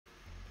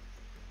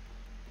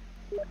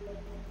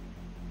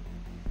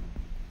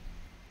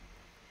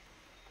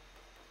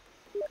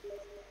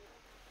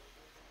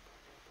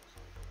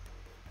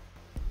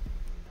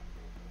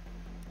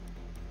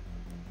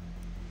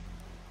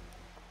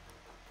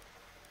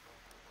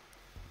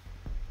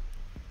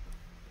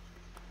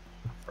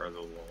For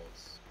the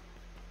walls.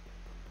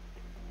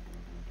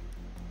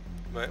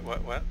 Wait,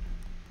 what?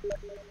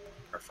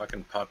 Our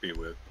fucking puppy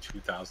with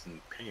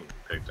 2,000 ping,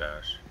 Big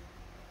Dash.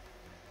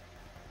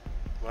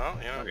 Well,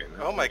 you know. Okay,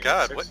 no, oh my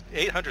god, what?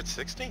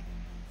 860?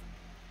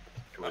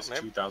 It was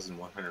maybe.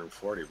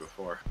 2,140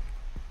 before.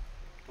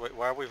 Wait,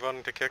 why are we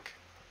voting to kick?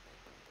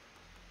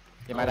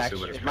 It might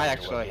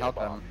actually help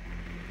him.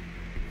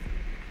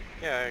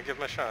 Yeah, give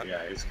him a shot.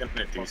 Yeah, he's gonna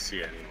DC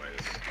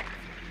anyways.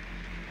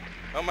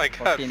 Oh my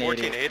god,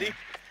 1480?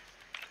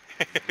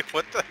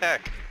 What the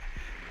heck?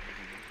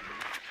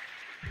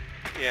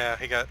 Yeah,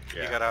 he got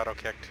auto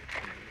kicked.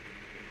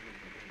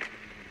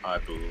 I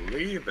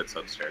believe it's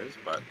upstairs,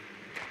 but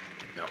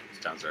no, it's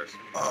downstairs.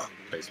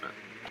 Basement.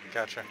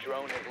 Gotcha.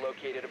 Drone has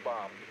located a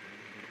bomb.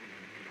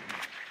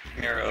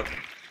 Mirror up.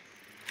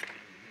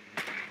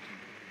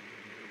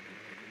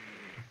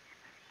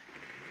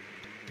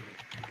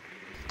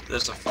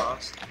 There's a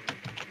frost.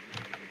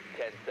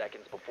 10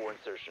 seconds before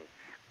insertion.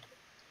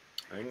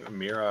 I think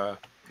Amira,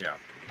 yeah.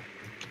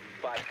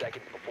 5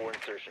 seconds before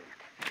insertion.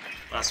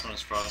 Last one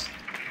is frost.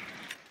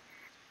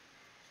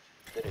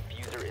 The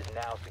diffuser is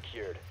now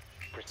secured.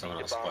 Proceed Someone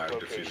to else bomb's fired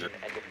location diffuser.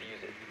 and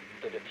defuse it.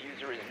 The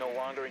diffuser is no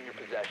longer in your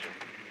possession.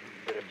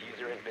 The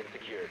diffuser has been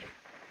secured.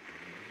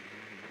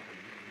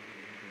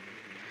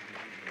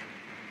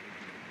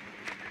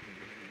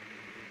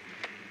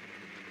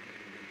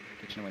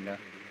 Kitchen window.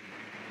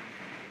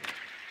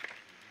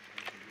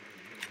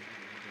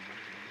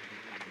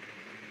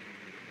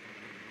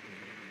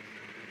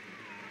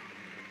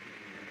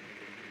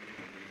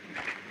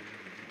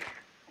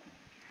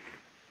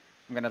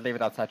 I'm gonna leave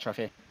it outside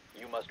trophy.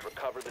 You must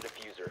recover the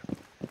diffuser.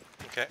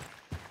 Okay.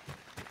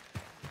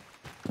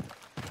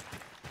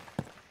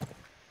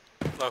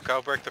 Look,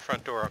 I'll break the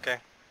front door, okay?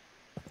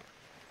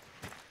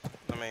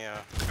 Let me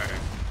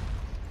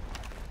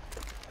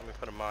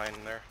put a mine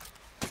in there.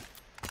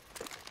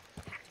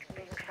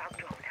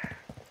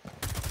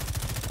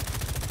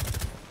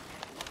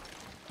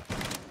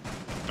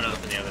 I'm gonna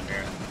open the other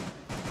mirror.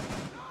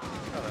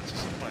 Oh, that's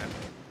just a plan.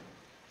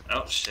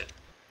 Oh shit.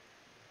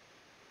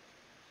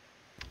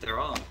 They're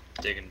all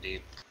digging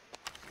deep.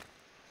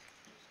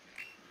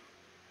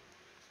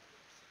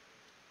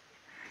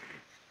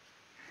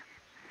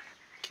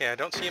 Okay, I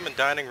don't see him in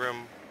dining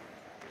room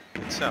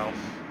itself.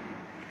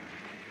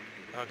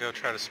 I'll go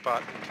try to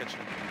spot in kitchen.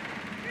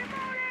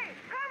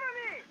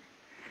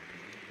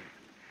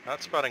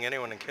 Not spotting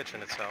anyone in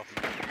kitchen itself.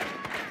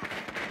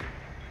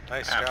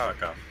 Nice job.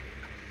 Fuck off.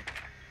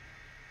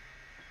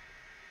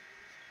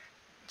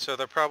 So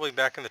they're probably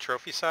back in the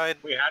trophy side,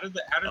 Wait, how did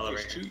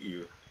they shoot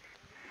you?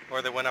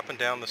 or they went up and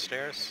down the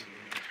stairs.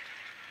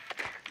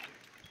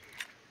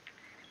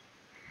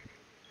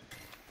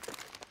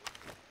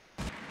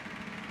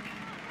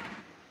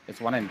 There's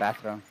one in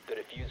bathroom. The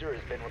diffuser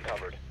has been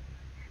recovered.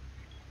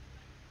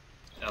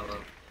 Hello,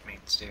 main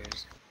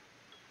stairs.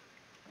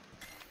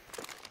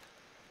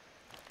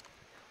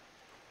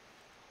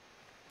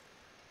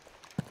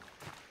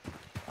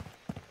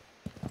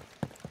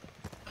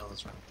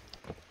 Ella's right.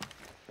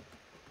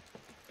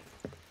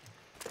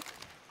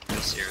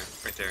 Yes, you're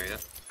right there, yeah.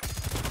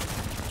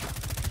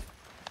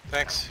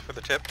 Thanks for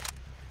the tip.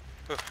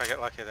 Oof, I got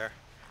lucky there.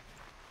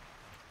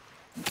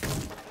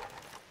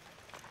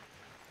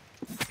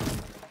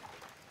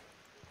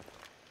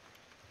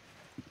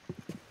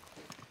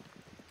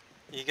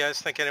 You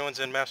guys think anyone's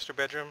in master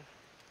bedroom?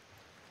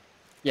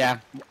 Yeah,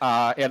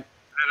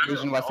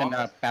 Illusion was in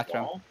the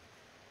bathroom. Wall?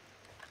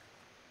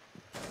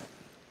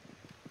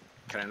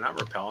 Can I not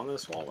rappel on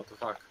this wall? What the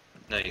fuck?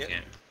 No, you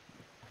can't.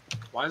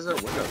 Why is there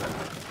a window there?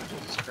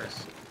 Jesus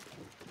Christ.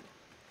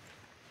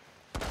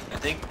 I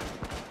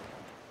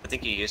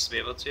think you used to be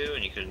able to,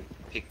 and you could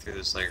peek through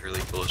this like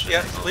really bullshit.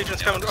 Yeah, angle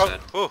Legion's on the coming.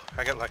 outer Oh, side.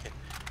 I got lucky.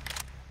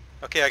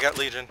 Okay, I got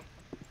Legion.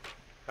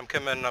 I'm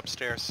coming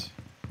upstairs.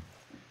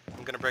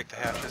 I'm gonna break the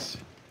hatches.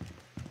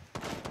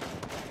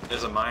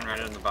 There's a mine right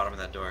in the bottom of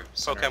that door.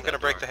 Okay, I'm gonna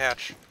break the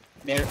hatch.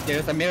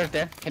 There's a mirror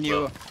there. Can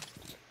you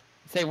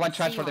say one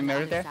charge for the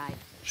mirror there?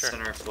 Sure.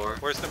 Center floor.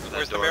 Where's the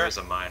Where's the mirror? door is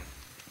a mine.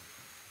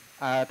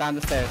 Down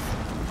the stairs.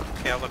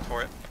 Okay, I'll look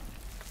for it.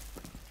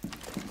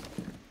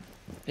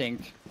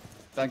 Pink.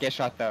 Don't get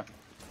shot though.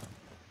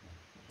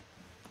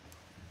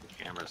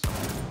 Cameras.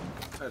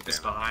 God It's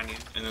damn it. behind you,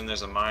 and then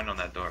there's a mine on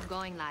that door.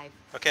 Going live.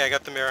 Okay, I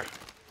got the mirror.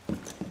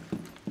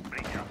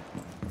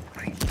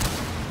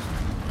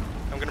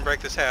 I'm gonna break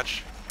this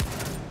hatch.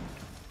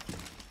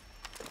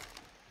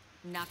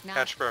 Knock knock.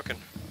 Hatch broken.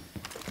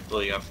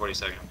 Well, you got 40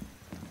 seconds.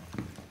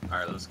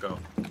 Alright, let's go.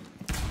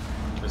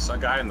 There's a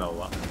guy in the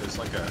there's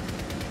like a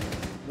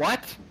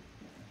What?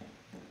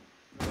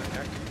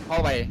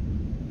 Hallway.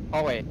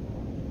 Hallway.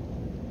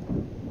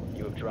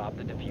 You have dropped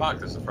the diffuser. fuck,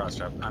 there's a frost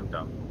trap. I'm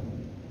dumb.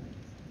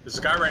 There's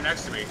a guy right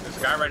next to me. There's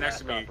a guy right next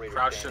to me,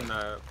 crouched in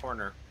the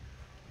corner.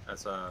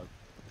 That's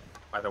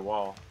by the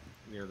wall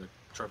near the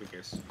trophy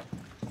case.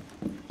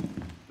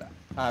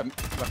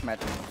 Left match.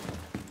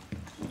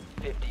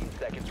 15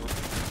 seconds.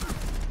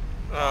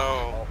 Oh,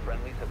 All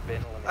friendlies have been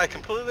eliminated. I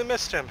completely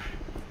missed him.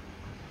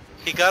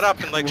 He got up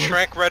and like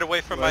shrank right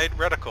away from my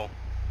reticle.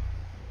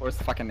 Where's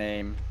the fucking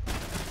name?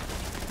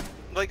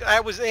 Like I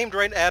was aimed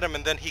right at him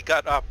and then he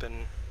got up and...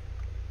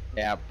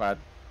 Yeah, but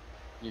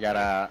you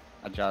gotta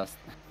adjust.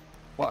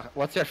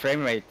 What's your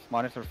frame rate?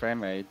 Monitor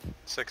frame rate.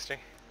 60.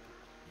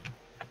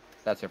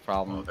 That's your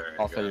problem. Oh, there you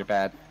Also, go. you're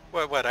bad.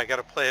 What, I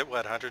gotta play at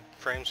what, 100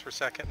 frames per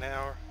second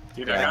now? Or?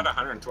 Dude, Yeah. I got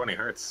 120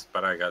 hertz,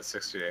 but I got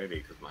 60 to 80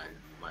 because my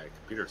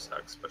computer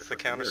sucks. But if The your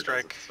computer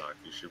Counter-Strike. doesn't suck,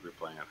 you should be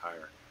playing it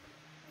higher.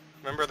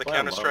 Remember the Play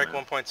on low, Counter-Strike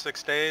man.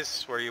 1.6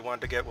 days where you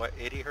wanted to get what,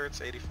 80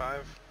 hertz,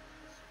 85?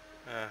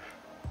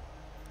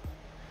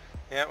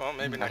 Yeah, well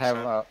maybe I next have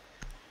time.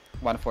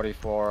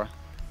 144,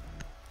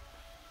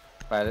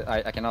 but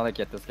I can only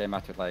get this game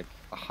up to like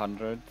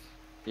 100,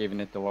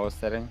 even at the lowest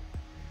setting.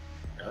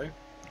 Really?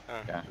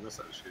 Yeah. And this is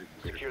a shitty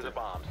computer, Secure the too.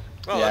 bombs.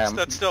 Well, Yeah,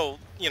 that's still,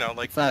 you know,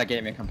 like, It's not a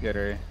gaming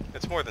computer.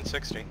 it's more than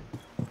 60.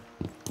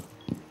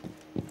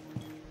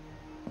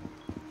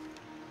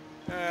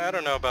 I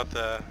don't know about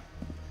the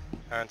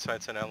iron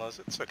sights and Ella's.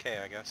 It's okay,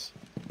 I guess.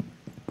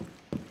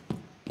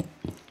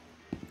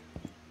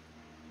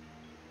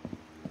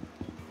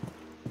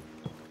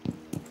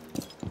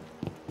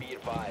 Be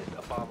advised,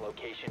 a bomb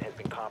location has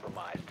been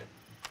compromised.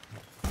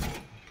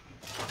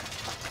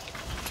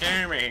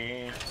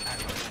 Jeremy!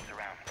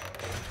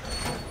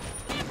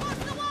 Reinforce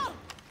the wall!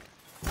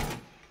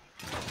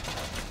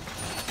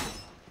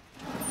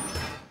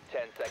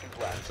 10 seconds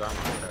left. It's on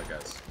my there,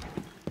 guys.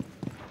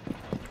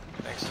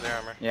 Thanks to the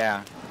armor.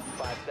 Yeah.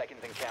 5 seconds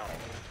and counting.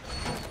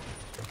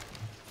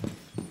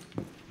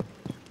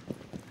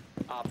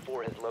 Op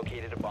 4 has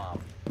located a bomb.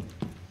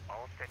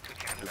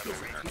 Just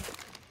over there.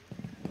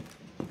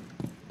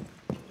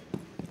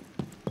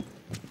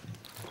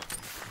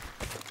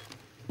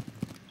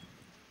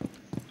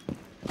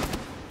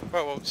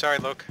 Whoa, sorry,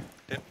 Luke.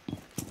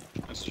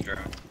 That's true.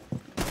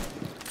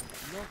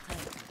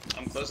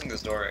 I'm closing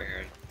this door right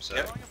here, so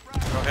Yep.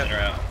 Go in or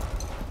ahead. out.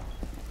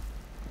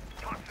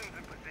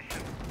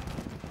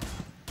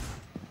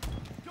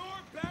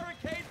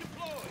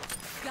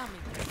 Gummy.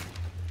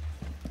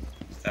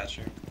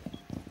 Thatcher.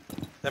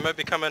 They might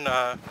be coming,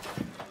 yeah,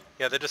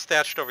 they're just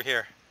thatched over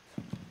here.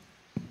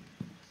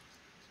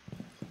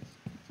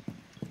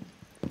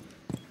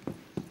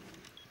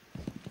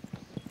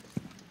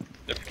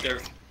 They're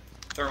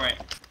thermite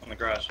on the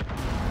garage.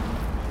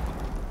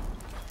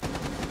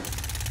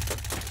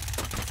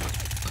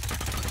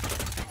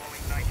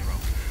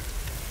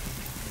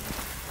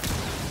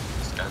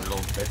 These guys are little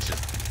bitches.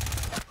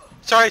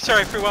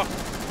 Sorry, free will.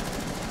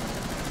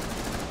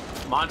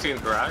 Monty in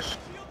the garage.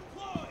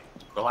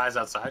 Goliath's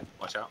outside.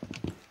 Watch out.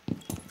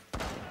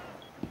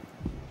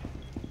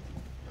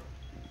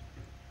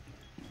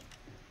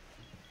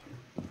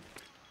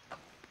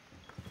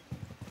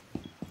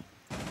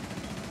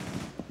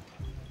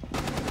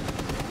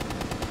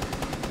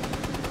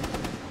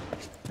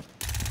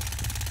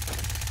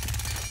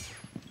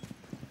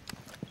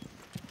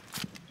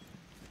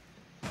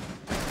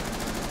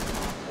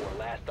 Or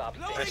last stop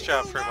standing. Nice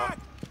job, free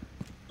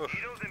will.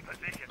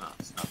 No,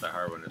 it's not that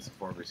hard when it's a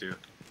 4v2.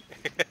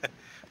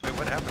 Wait,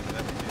 what happened to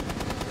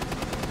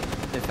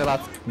that? They still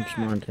out.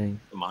 Monty.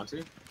 The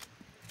Monty?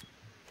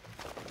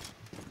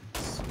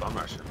 Bum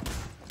rushing.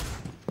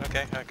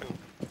 Okay, I can...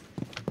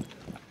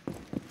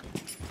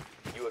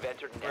 You have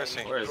entered an Where's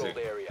he? Where is he? enemy-controlled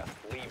area.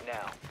 Leave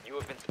now. You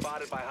have been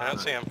spotted by I don't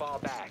see him. Fall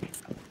back.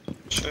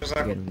 Shows Get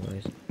up. him,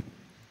 boys.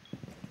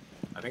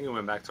 I think he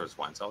went back towards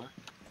wine cellar.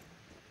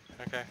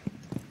 Okay.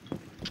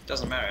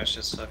 Doesn't matter, it's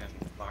just fucking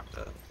locked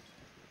up.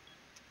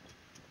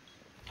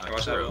 Not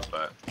watch that, true, Will.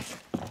 but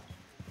I'm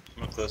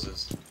gonna close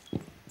this.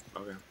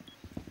 okay.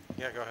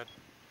 Yeah, go ahead.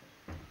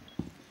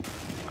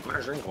 I'm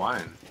gonna drink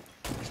wine.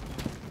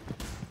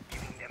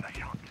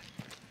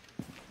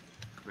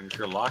 I mean, if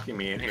you're locking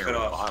me in here Cut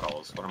with off.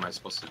 bottles, what am I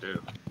supposed to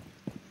do?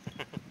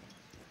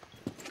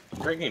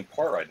 I'm drinking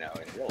port right now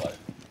in real life.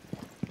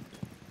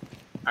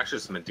 Actually,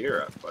 it's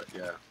Madeira, but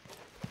yeah.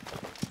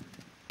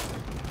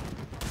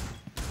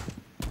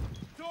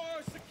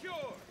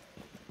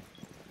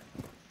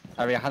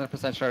 Are we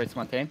 100% sure it's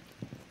Montaigne?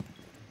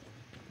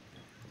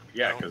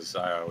 Yeah, No. because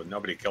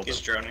nobody killed He's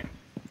him. droning.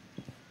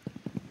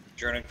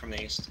 Droning from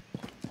the east.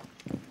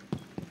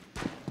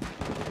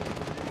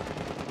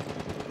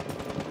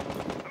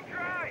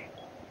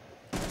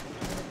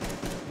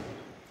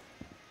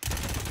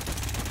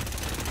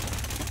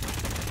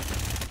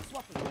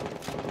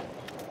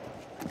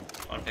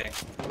 On ping.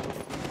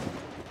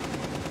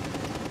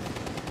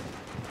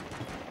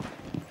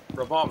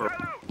 Revolver.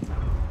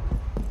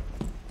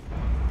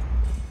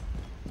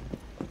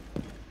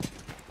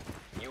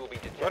 You will be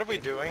detected What are we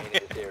if you doing? remain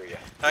in this area.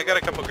 I got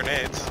a couple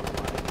grenades.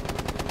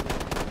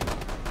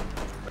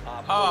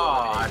 Op 4 Oh,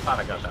 I eliminated. thought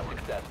I got that one.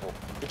 Successful.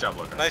 Good job,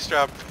 Luca. Nice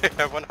job.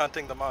 Everyone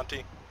hunting the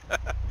Monty.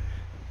 That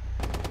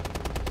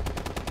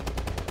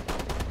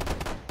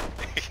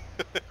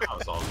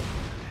was all.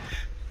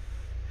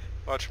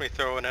 Watch me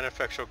throw an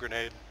ineffectual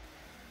grenade.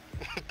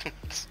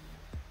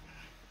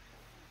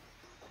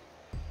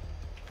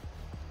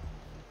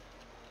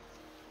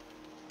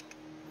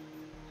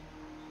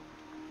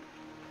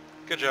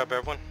 Good job,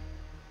 everyone.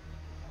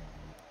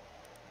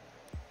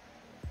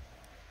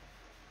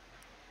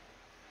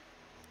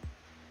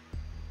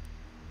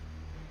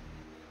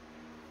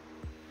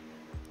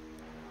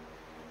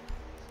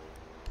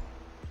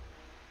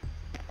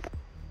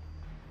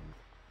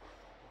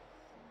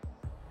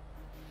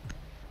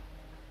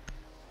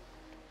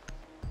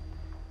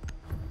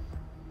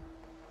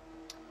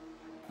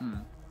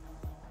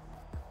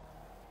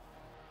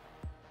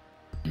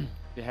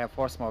 We have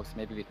 4 smokes,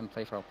 maybe we can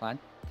play for a plant.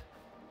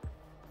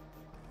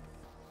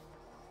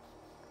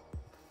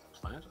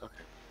 Plant?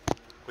 Okay.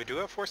 We do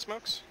have 4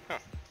 smokes? Huh.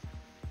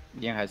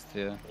 Young has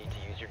 2. Need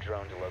to use your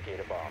drone to locate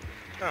a bomb.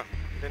 Oh,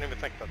 didn't even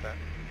think about that.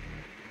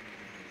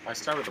 If I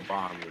start with a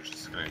bomb, we're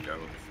just gonna go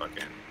with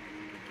fucking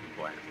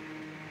plant.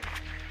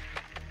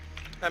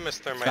 I miss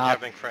Thermite Not-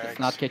 having frags. It's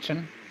not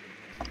kitchen.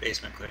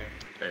 Basement clear.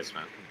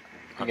 Basement.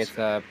 I think it's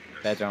a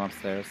bedroom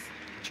upstairs.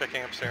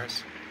 Checking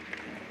upstairs.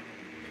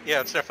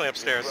 Yeah, it's definitely Your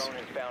upstairs. drone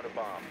has found a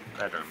bomb.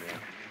 Bedroom, yeah.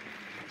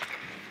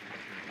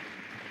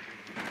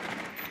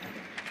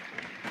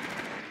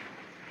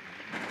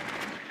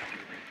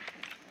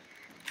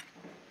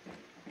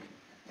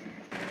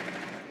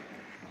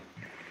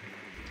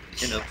 You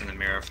can open the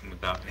mirror from the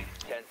balcony.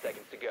 10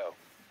 seconds to go.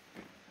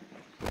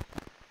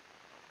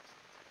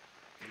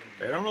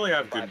 They don't really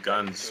have 5 good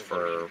guns seconds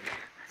to for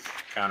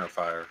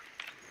counterfire.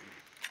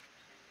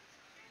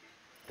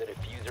 The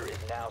diffuser is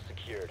now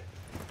secured.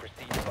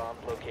 Proceed to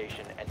bomb's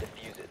location and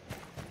defuse it.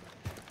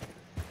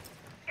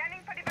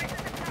 Scanning for devices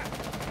at top.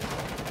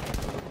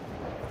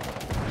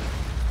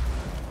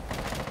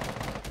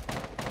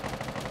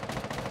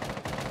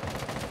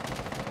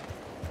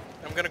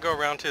 I'm gonna go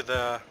around to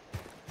the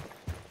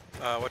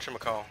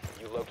whatchamacall,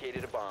 You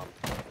located a bomb.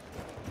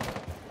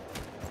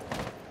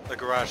 the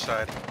garage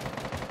side.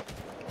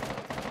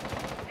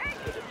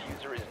 The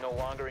diffuser is no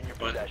longer in your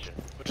What? possession.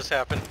 What just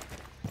happened?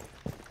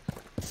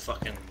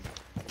 Fucking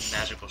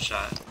magical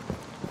shot.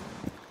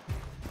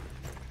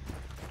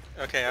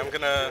 Okay, I'm The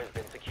gonna... diffuser has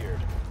been secured.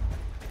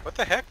 What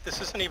the heck?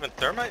 This isn't even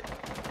Thermite?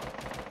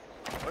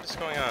 What is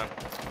going on?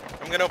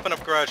 I'm gonna open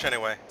up garage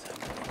anyway.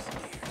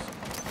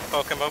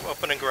 I'm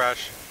opening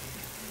garage.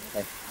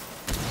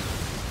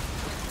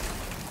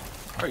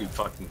 Are you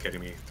fucking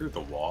kidding me? Through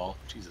the wall?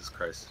 Jesus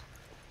Christ.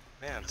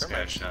 Man, This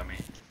guy Thermite. shot me.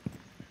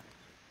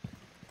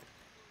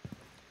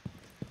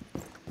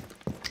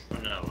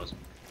 Oh no, it wasn't.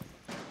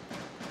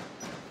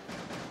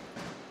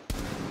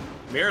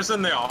 Mira's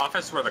in the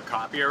office where the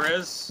copier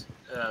is.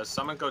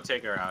 Someone go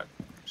take her out.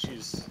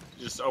 She's...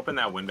 Just open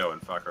that window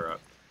and fuck her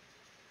up.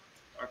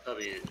 Our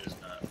puppy is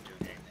not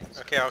doing anything.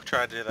 So Okay, I'll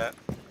try to do that.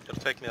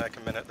 It'll take me like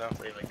a minute though.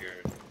 play like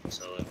you're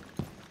solo.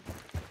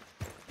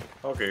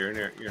 Okay, you're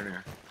near. You're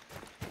near.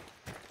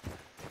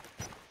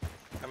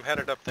 I'm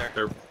headed up there.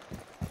 They're...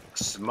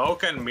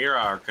 Smoke and Mira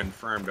are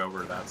confirmed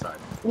over that side.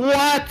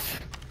 What?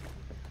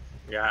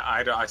 Yeah,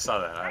 I saw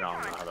that. I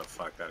don't know how the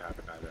fuck that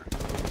happened either.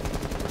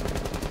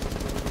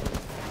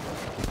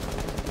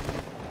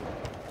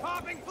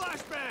 Popping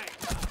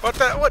flashbang! What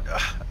the? What?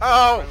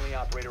 Oh! Friendly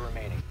operator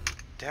remaining.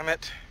 Damn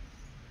it.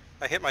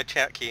 I hit my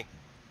chat key.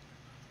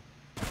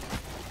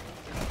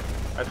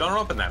 Don't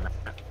open that, man.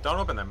 Don't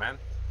open that, man.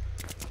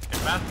 In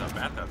bathtub,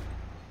 bathtub.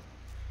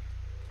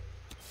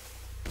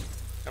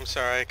 I'm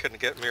sorry, I couldn't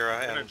get Mira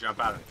I'm gonna and jump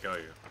out and kill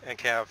you.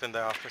 Cav in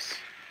the office.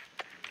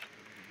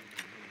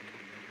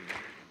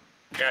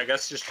 Yeah, I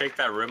guess just take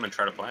that room and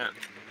try to plant.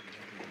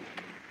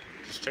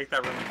 Just take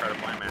that room and try to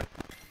plant, man.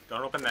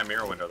 Don't open that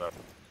mirror window, though.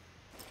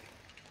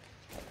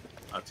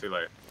 Oh, too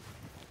late.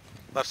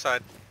 Left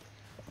side.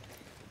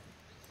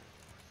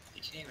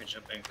 You can't even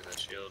jump in for that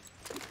shield.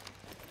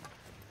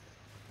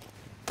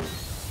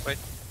 Wait.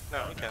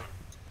 No, you can.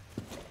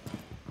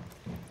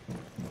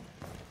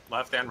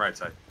 Left and right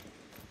side.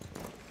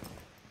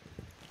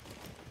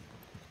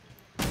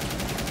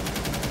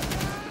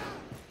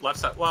 Left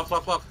side. Left,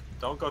 left, left.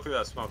 Don't go through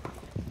that smoke.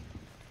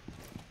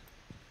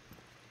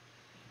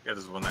 Yeah,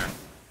 there's one there.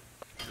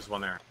 There's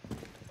one there.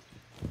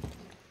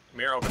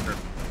 Mirror open through.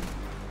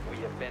 We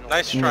have been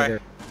Nice try.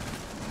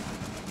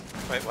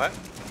 Wait, what?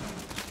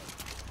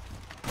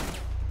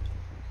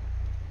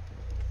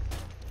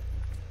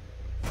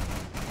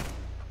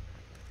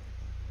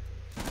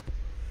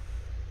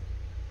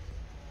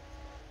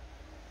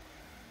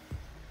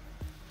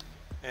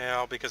 Yeah,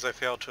 all because I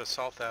failed to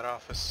assault that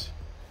office.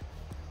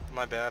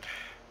 My bad.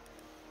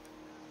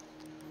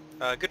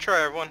 Good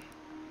try, everyone.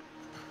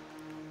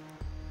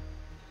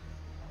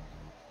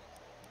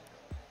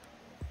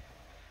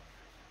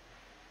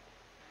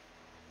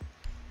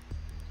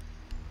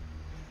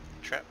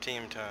 Trap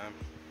team time.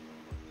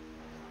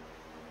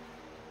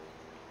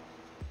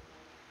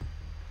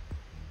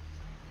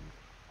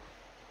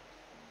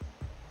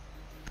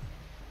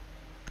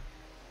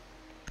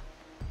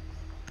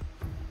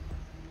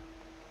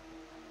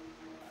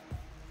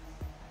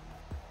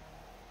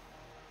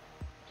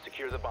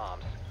 secure the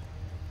bombs.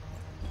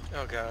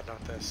 Oh god,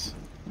 not this.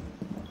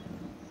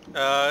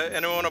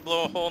 Anyone want to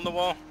blow a hole in the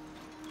wall?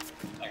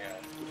 I got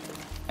it.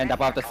 And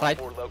above the Op site.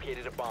 4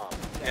 located a bomb.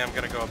 Yeah, I'm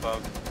gonna go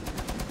above.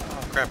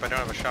 Oh crap, I don't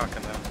have a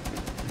shotgun though.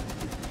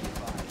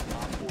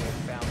 Op 4 has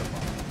found a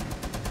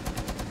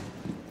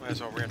bomb. Might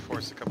as well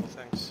reinforce a couple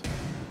things.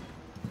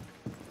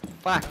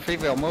 Fuck,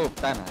 free-wheel move,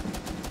 damn it.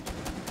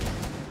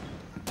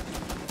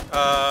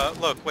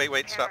 Look,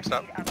 wait, stop.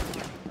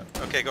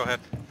 Okay, go ahead.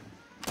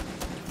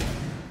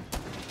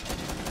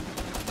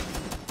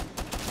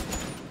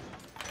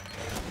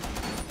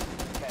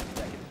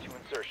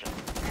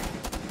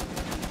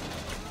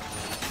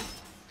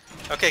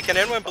 Okay, can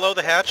anyone blow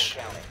the hatch?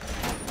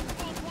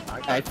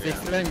 It's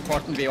extremely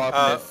important we open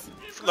this.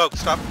 Look,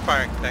 stop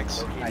firing,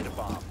 thanks. Locate a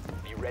bomb.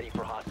 Be ready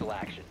for hostile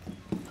action.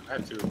 I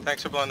have two.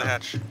 Thanks for blowing the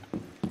hatch.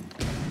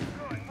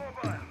 Going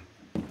mobile.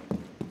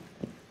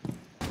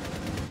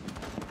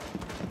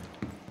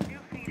 2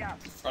 feet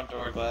up. Front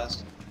door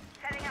glass.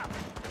 Setting up.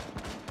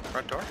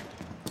 Front door?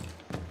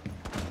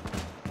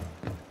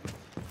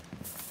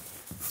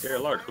 Dear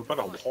Lord, who put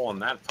a hole in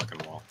that fucking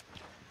wall?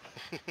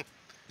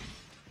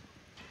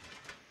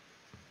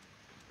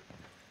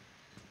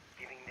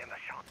 Giving them a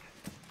shot.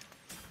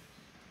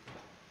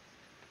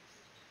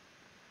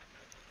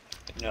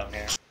 No,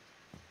 here.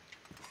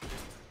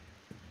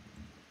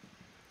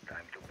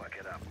 Time to buck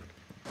it up.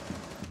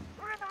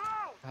 We're in the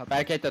hole!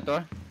 Barricade the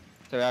door,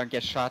 so I don't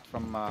get shot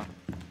from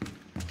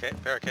Okay,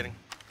 barricading.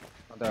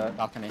 the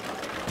balcony.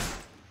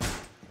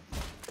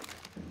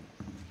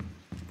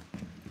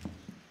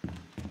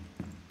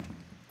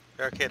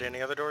 Barricade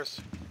any other doors?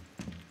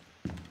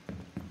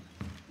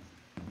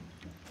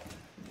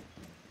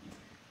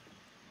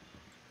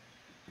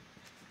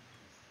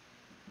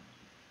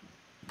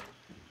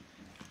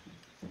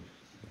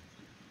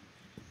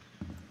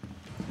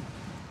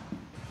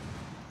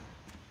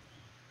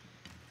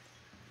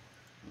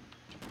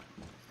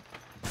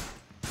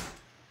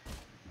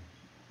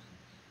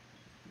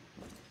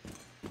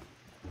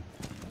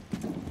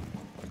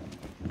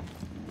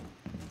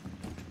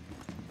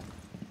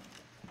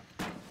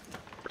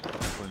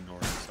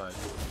 North side,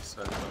 east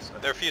side, west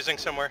side. They're fusing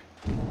somewhere.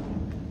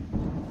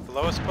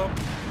 Below us, Pope?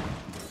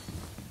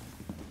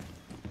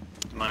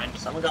 Mine.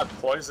 Someone got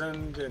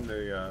poisoned in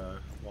the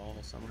wall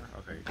somewhere?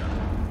 Okay, you got it.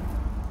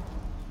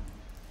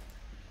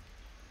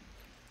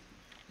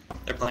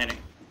 They're planning.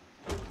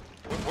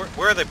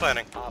 Where are they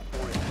planning? Op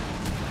 4 is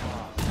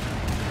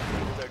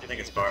I think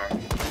it's bar.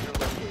 diffuser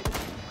located.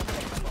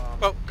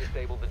 Oh,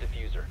 Disable the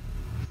diffuser.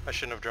 I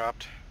shouldn't have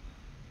dropped.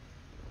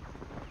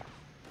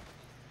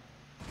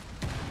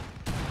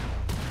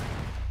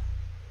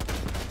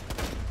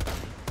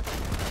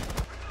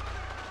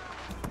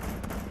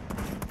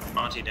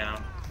 Monty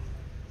down.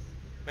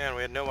 Man,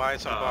 we had no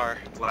eyes on bar.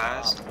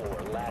 Glass. Op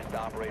 4, last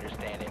operator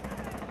standing.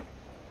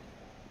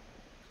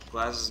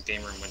 Glass is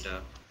game room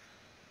window.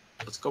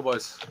 Let's go,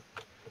 boys.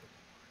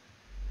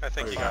 I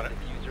think you got it.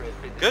 Diffuser has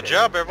been Good disabled.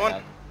 job, everyone.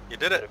 Yeah. You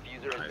did The it.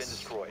 diffuser has been Nice.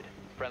 destroyed.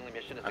 Friendly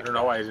mission is I don't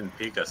know why he didn't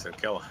peek us and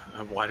kill.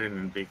 Why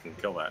didn't he peek and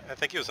kill that? I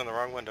think he was in the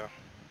wrong window.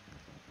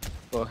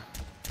 Oh.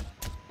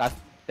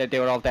 They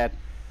were all dead.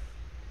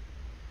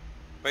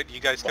 Wait,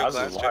 you guys killed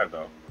Glass is Glass alive too?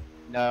 though.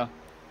 No,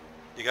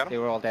 You got they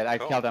him? were all dead. I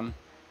Cool. killed them.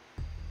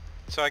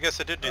 So I guess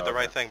I did do Oh, the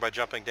right okay. thing by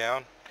jumping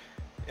down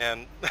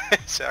and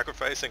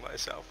sacrificing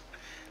myself.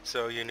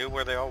 So you knew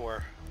where they all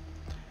were.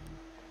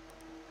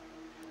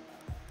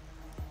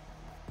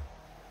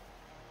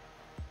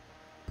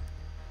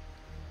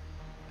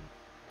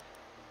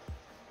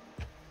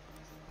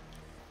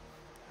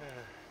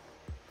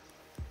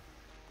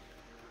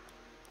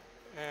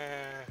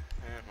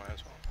 Might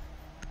as well.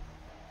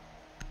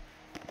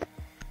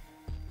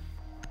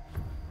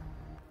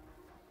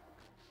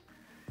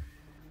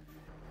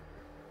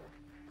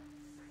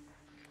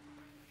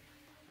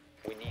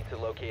 We need to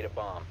locate a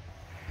bomb.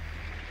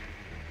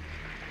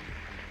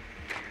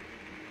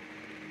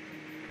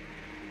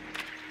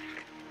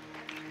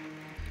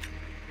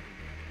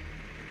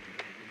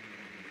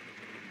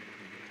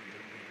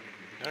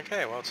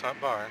 Okay, well it's not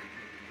bar.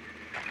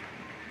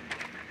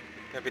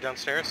 Gonna be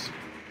downstairs?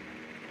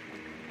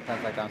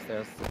 Sounds like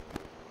downstairs.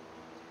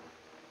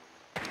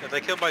 Yeah,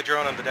 they killed my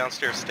drone on the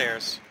downstairs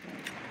stairs.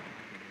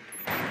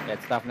 Yeah,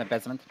 it's stuff in the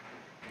basement.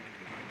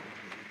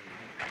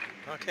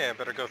 Okay, I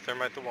better go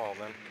thermite the wall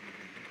then.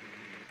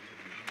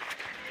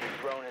 Your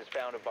drone has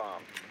found a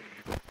bomb.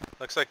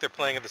 Looks like they're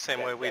playing it the same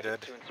 10 way we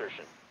seconds did. to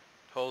insertion.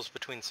 Holes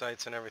between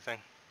sites and everything.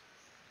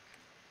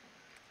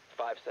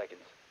 5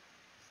 seconds.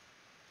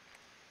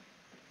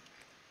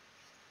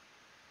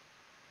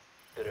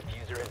 The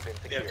diffuser has been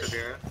They have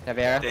secured. Kavira.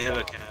 Tavera. They have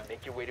a cab.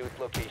 Make your way to its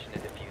location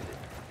and defuse it.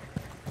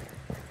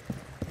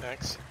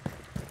 Thanks.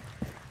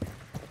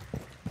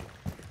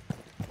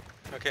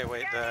 Okay,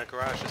 wait, the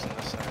garage is on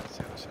this side, it's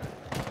the other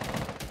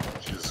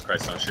side. Jesus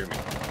Christ, don't shoot me.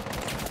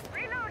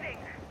 Reloading.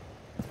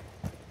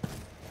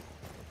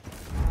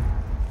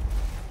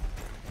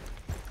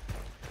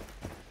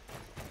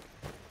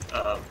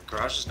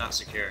 Garage is not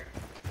secure.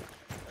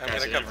 I'm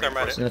Guys, gonna I come didn't thermite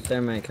reinforce it. No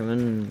thermite, come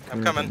in. I'm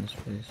in coming. this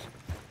place.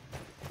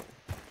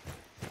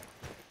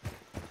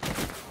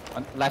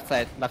 On left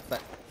side, left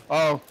side.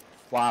 Oh,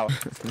 wow.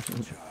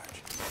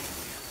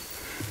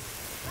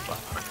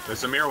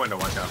 There's a mirror window,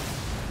 watch out.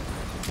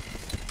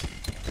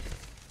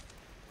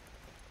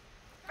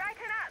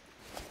 Brighten up!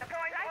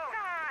 Deploying lights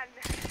on!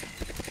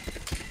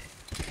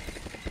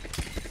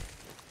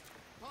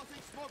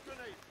 Tossing smoke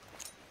grenade.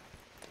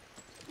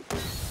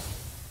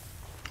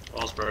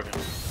 Wall's broken.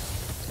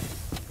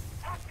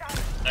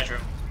 Nitro.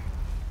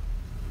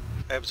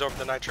 I absorbed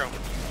the nitro.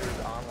 Diffuser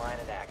is online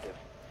and active.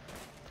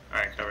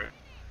 Alright, cover it.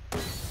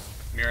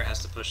 Mirror has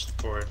to push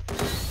forward.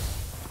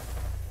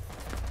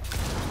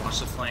 Watch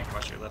the flank,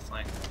 watch your left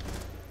flank.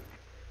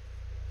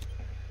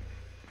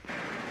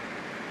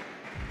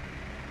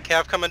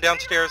 Cav coming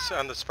downstairs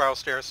on the spiral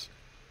stairs.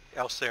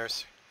 L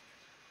stairs.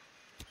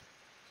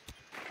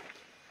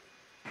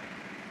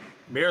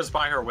 Mirror's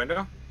by her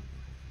window.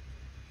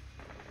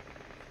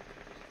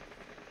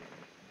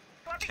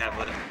 Cav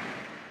lit it.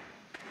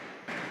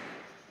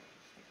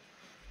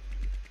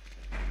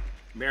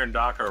 Mirror and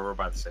Doc are over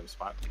by the same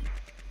spot.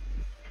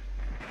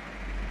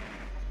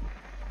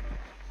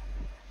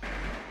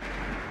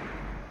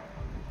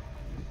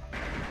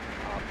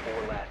 Op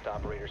 4 last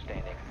operator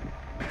standing.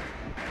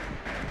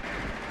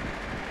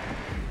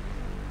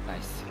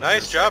 Nice.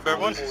 Nice job,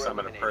 everyone. I'm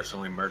gonna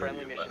personally murder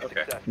Friendly you, mission but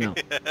okay. successful. No.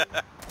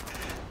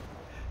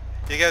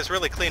 You guys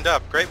really cleaned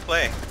up. Great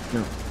play.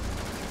 No.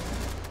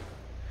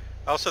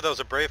 Also, that was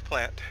a brave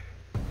plant.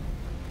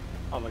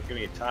 Oh, look, give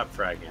me a top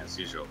frag as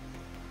usual.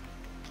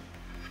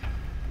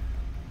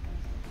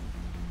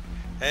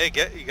 Hey,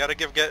 you gotta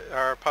give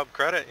our pub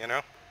credit, you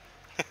know?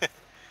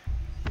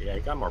 Yeah,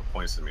 he got more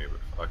points than me, but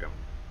fuck him.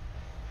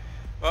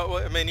 Well,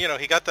 I mean, you know,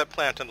 he got that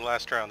plant in the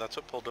last round. That's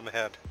what pulled him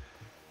ahead.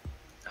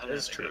 That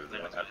is true.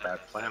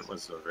 That plant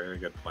was a very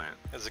good plant.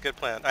 It was a good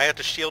plant. I had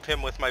to shield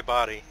him with my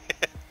body,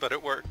 but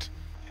it worked.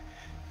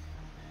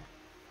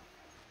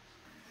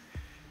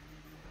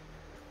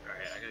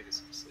 Alright, I gotta get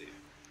some sleep.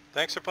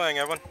 Thanks for playing,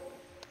 everyone.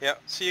 Yeah,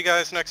 see you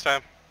guys next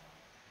time.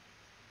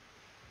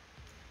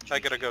 I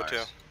gotta go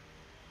too.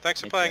 Thanks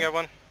for Take playing, care.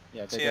 everyone.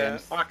 Yeah, good See ya.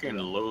 games. Fucking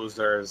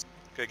losers.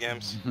 Good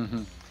games.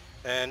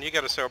 And you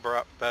gotta sober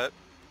up, but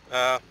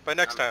by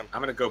next time. I'm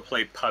gonna go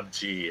play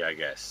PUBG, I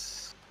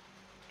guess.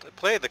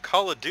 Play the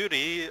Call of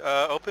Duty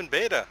open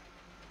beta.